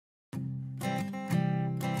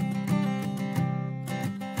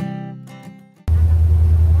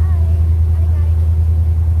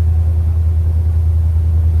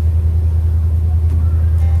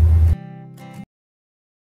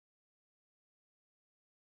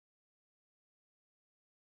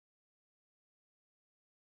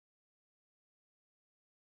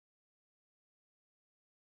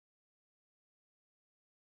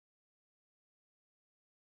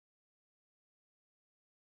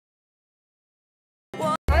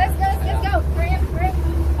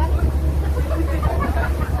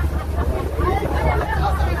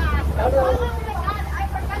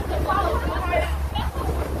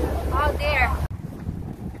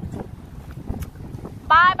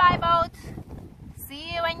bye bye boat.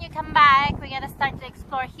 See you when you come back. We're gonna start to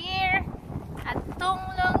explore here at Tung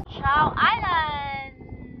Lung Chau Island.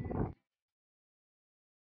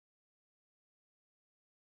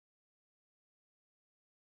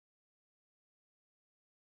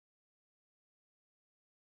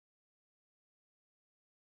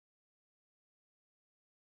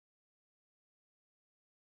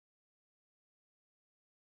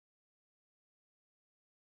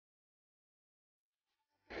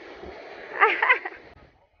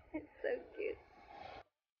 It's so cute.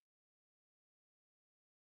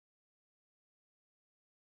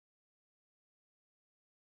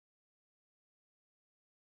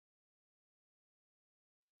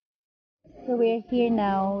 So we're here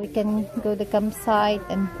now. We can go to the campsite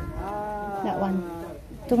and that one.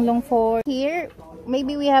 Tung Lung Fort. Here,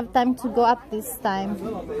 maybe we have time to go up this time.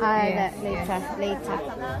 Later.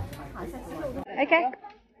 Okay.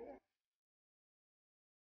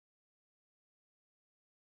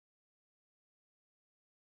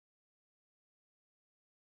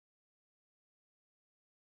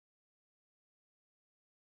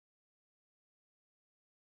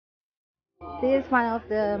 This is one of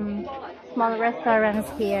the small restaurants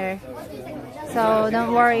here. So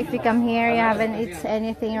don't worry if you come here, you haven't eaten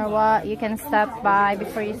anything or what, you can stop by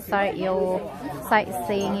before you start your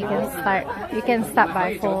sightseeing. You can stop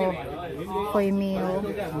by for your meal.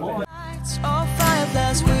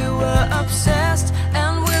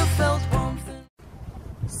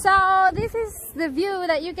 So this is the view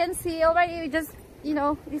that you can see already.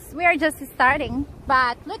 We are just starting,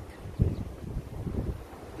 but look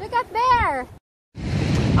at there.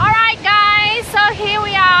 Alright guys, so here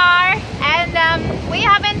we are, and we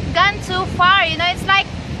haven't gone too far, it's like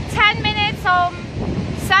 10 minutes or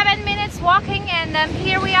 7 minutes walking, and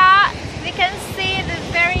here we are. We can see the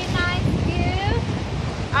very nice view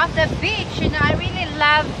of the beach. I really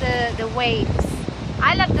love the waves.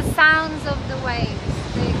 I love the sounds of the waves.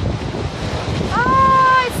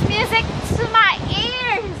 Oh, it's music to my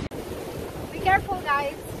ears. Be careful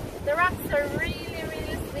guys, the rocks are really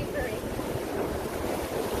slippery.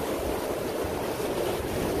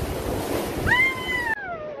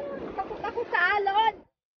 Takot ako sa alon.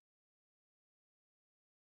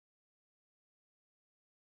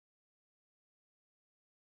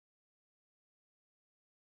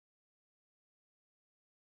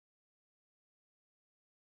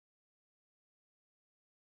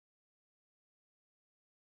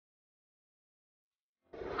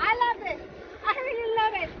 I love it. I really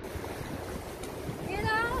love it.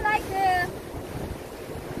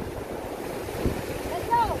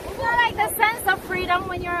 Like the sense of freedom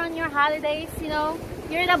when you're on your holidays,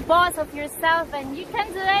 you're the boss of yourself and you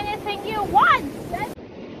can do anything you want.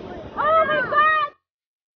 Oh my god!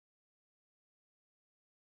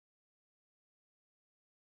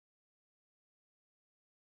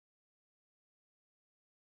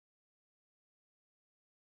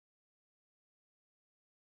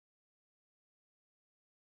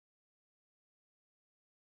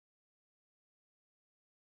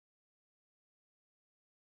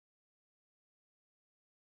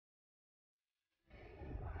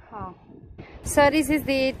 Oh. So this is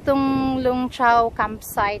the Tung Lung Chau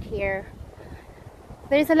campsite here.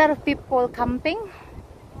 There's a lot of people camping,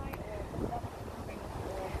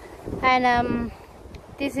 and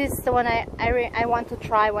this is the one I want to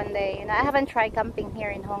try one day. I haven't tried camping here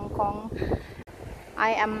in Hong Kong.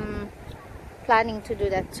 I am planning to do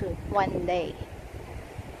that too one day.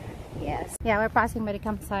 Yes. Yeah, we're passing by the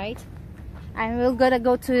campsite, and we're gonna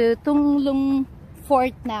go to Tung Lung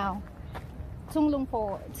Fort now. Tung Lung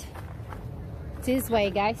Fort. This way,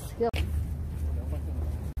 guys. Let's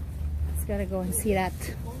gotta go and see that.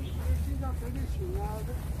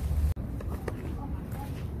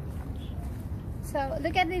 So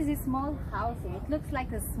look at this small house. It looks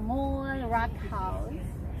like a small rock house,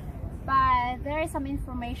 but there is some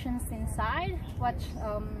information inside. What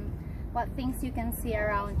things you can see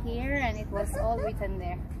around here, and it was all written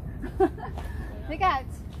there. Look at.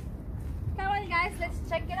 Come on, guys. Let's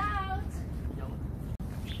check it out.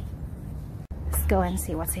 Let's go and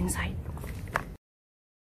see what's inside.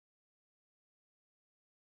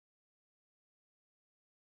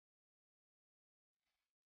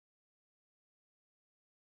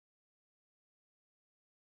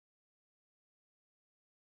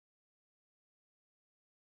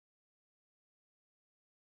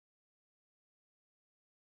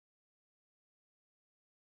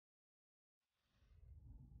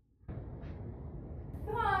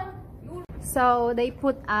 So they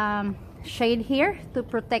put shade here to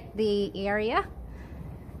protect the area.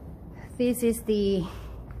 This is the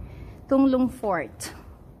Tung Lung Fort.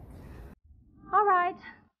 Oh, All right.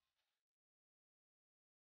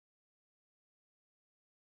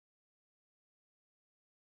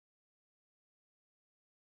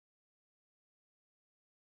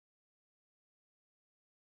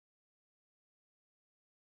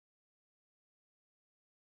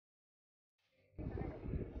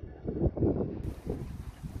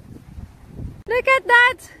 Look at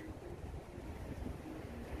that!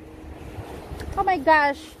 Oh my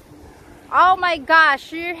gosh! Oh my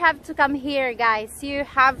gosh! You have to come here, guys. You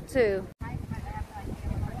have to.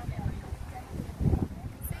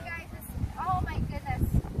 Oh my goodness!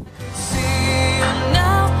 See you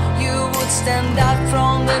now, you would stand out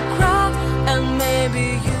from the crowd, and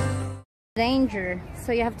maybe you. Danger,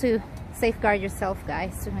 so you have to safeguard yourself,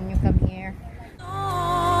 guys, when you come here.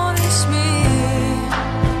 Notice me,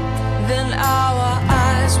 then our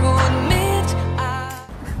eyes would meet.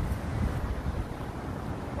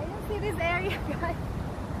 Can you see this area, guys?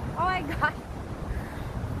 Oh my god!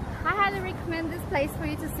 I highly recommend this place for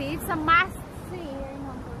you to see. It's a must see here in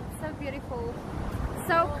Hong Kong. It's so beautiful,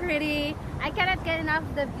 so pretty. I cannot get enough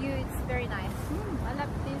of the view. It's very nice. I love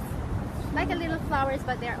this. Like a little flowers,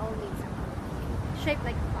 but they're all leaves, shaped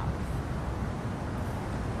like flowers.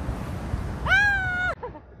 Ah!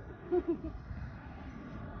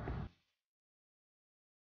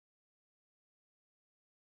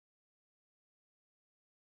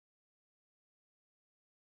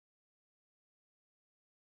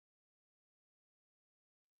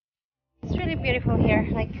 It's really beautiful here,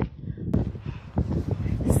 like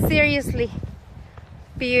seriously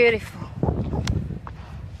beautiful.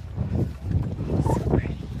 So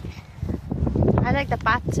pretty. I like the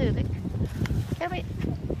path too. Look. Can we?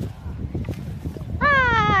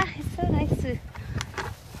 Ah, it's so nice to.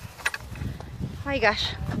 Oh my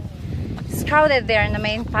gosh, it's crowded there in the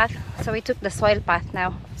main path, so we took the soil path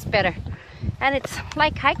now. It's better, and it's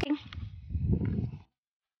like hiking.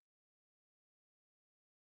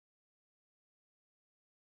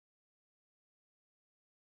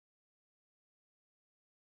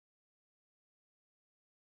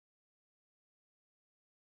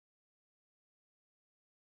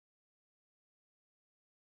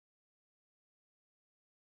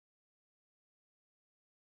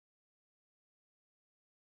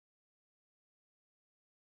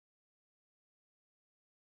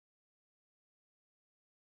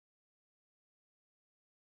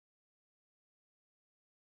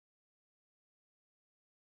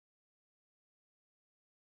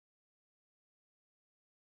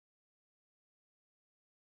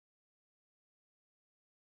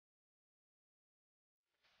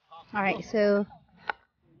 All right, so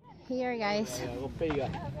here, guys,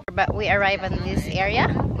 but we arrive in this area,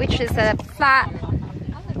 which is a flat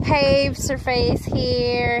paved surface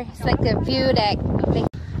here. It's like a view deck,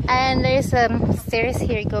 and there's stairs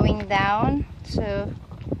here going down, so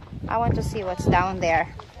I want to see what's down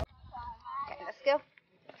there. Okay, let's go.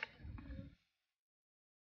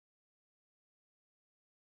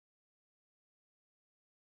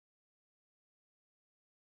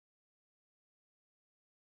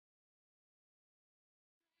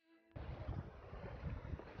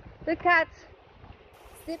 Look at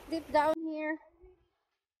deep down here.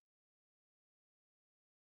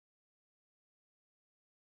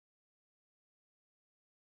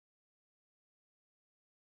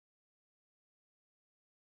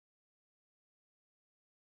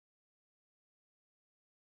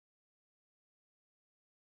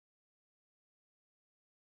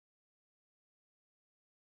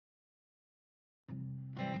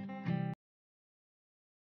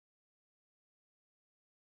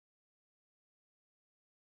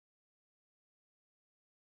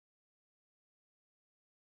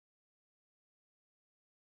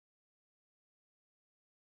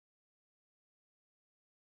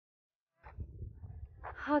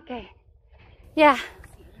 Okay, yeah,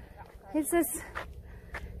 it's this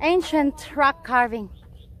ancient rock carving.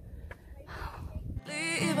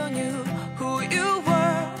 Even you, who you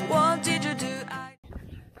were, what did you do?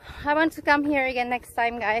 I want to come here again next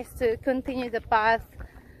time, guys, to continue the path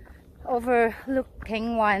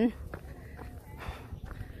overlooking one.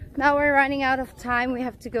 Now we're running out of time. We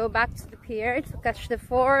have to go back to the pier to catch the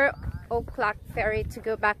 4 o'clock ferry to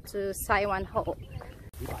go back to Saiwan Ho.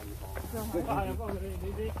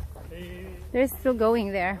 They're still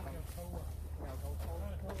going there.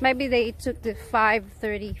 Maybe they took the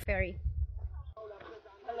 5:30 ferry.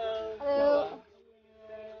 Hello. Hello.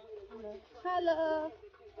 Hello.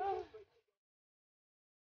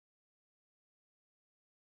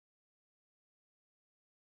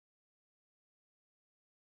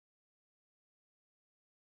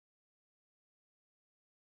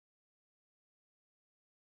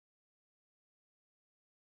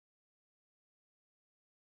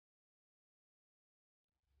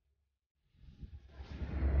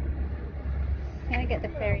 get the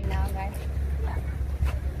ferry now, guys.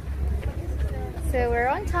 So we're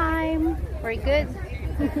on time. We're good.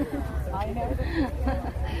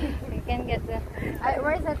 We can get the.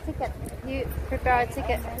 Where's the ticket? You prepare a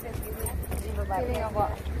ticket. Feeling of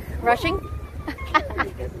what? Rushing?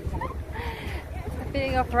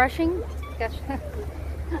 Feeling of rushing? Gotcha.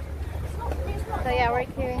 So yeah, we're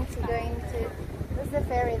going to there's the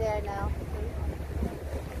ferry there now.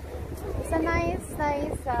 It's a nice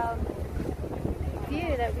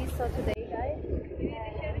view that we saw today, guys.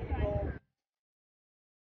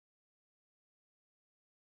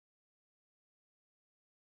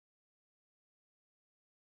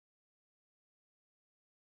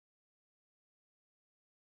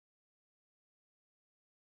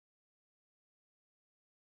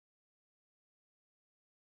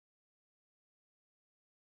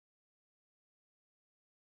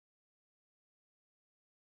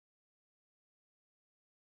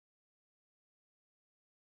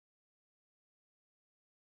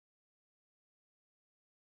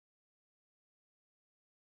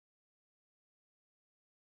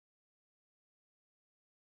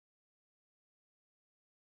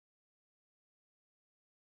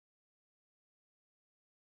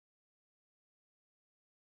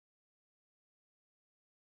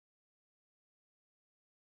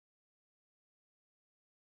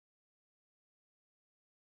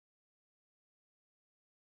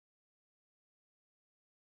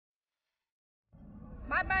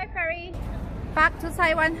 Bye bye ferry. Back to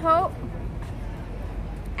Taiwan Ho.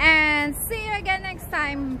 And see you again next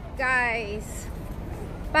time, guys.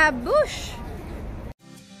 Babush!